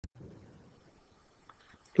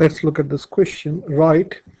Let's look at this question.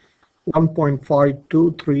 Write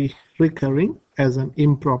 1.523 recurring as an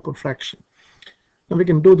improper fraction. Now we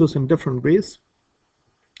can do this in different ways,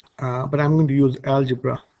 but I'm going to use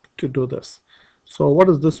algebra to do this. So what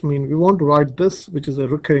does this mean? We want to write this, which is a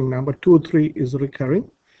recurring number, 23 is recurring,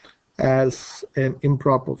 as an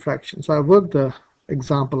improper fraction. So I worked the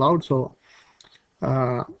example out. So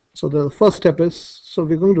the first step is, so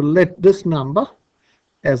we're going to let this number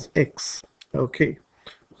as x. Okay,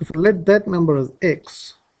 if we let that number as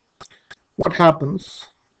x, what happens?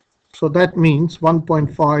 So that means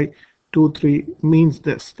 1.523 means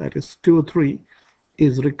this, that is 23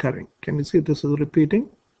 is recurring. Can you see this is repeating?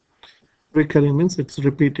 Recurring means it's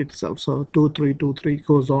repeat itself. So 2323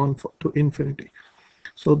 goes on to infinity.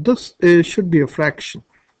 So this should be a fraction.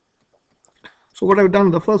 So what I've done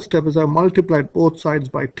in the first step is I've multiplied both sides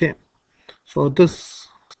by 10. So this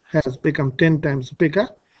has become 10 times bigger.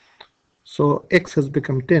 So x has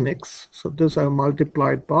become 10x. So this I have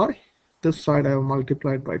multiplied by, this side I have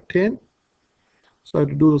multiplied by 10. So I have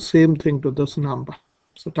to do the same thing to this number.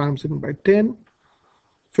 So times it by 10,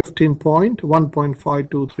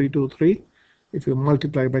 15.1.52323. If you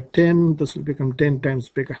multiply by 10, this will become 10 times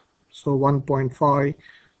bigger. So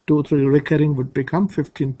 1.523 recurring would become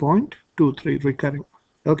 15.23 recurring.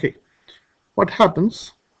 Okay, what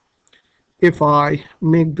happens if I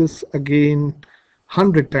make this again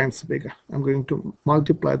 100 times bigger? I'm going to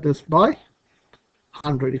multiply this by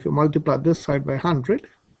 100. If you multiply this side by 100,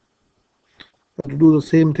 to do the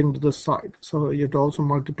same thing to this side. So you have to also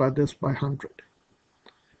multiply this by 100.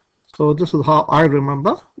 So this is how I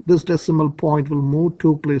remember. This decimal point will move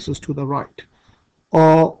 2 places to the right.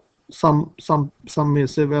 Or some may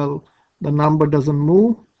say, well, the number doesn't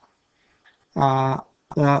move. The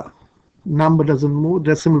number doesn't move,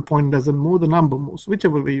 decimal point doesn't move, the number moves,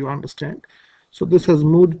 whichever way you understand. So this has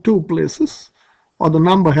moved 2 places, or the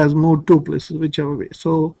number has moved 2 places, whichever way.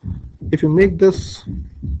 So if you make this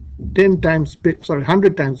 100 times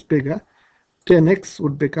bigger, 10x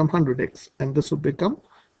would become 100x, and this would become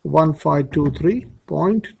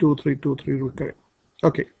 1523.2323 recurring.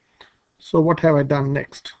 Okay, so what have I done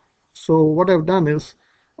next? So what I've done is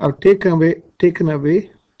I've taken away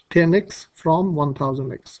 10x from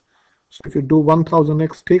 1000x. So if you do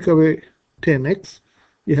 1000x, take away 10x,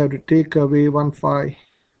 you have to take away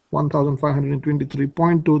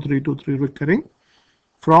 1523.2323 recurring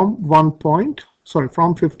from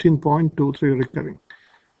 15.23 recurring.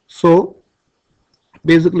 So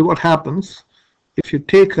basically what happens if you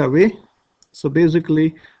take away, so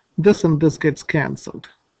basically this and this gets cancelled.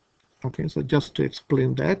 Okay, so just to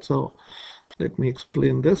explain that, so let me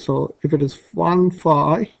explain this. So if it is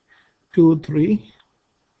 1523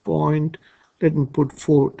 point, let me put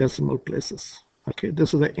 4 decimal places. Okay,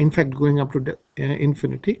 this is in fact going up to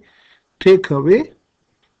infinity. Take away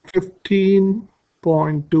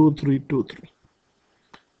 15.2323.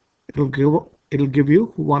 It'll give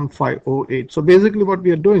you 1508. So basically what we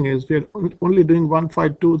are doing is we are only doing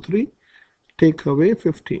 1523 take away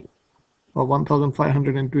 15, or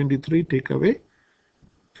 1523 take away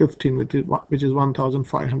 15, which is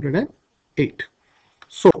 1508.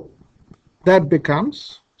 So that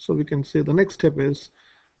becomes, so we can say the next step is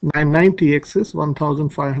 990x is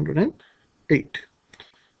 1508.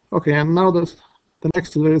 Okay, and now the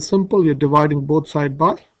next is very simple. You're dividing both sides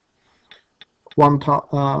by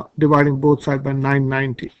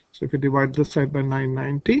 990. So if you divide this side by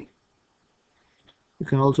 990, you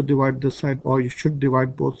can also divide this side, or you should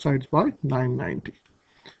divide both sides by 990.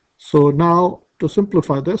 So now to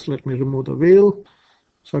simplify this, let me remove the wheel.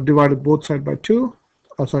 So I've divided both sides by 2,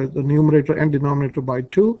 the numerator and denominator by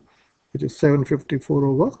 2, which is 754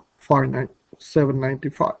 over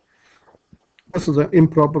 795. This is an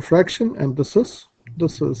improper fraction, and this is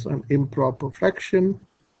an improper fraction.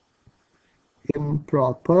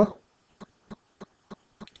 Improper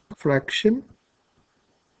fraction,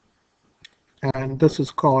 and this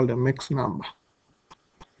is called a mixed number.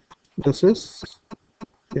 This is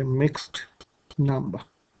a mixed number.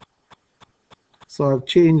 So I've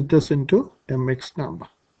changed this into a mixed number.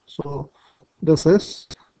 So this is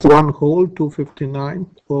 1 whole 259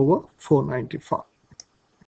 over 495.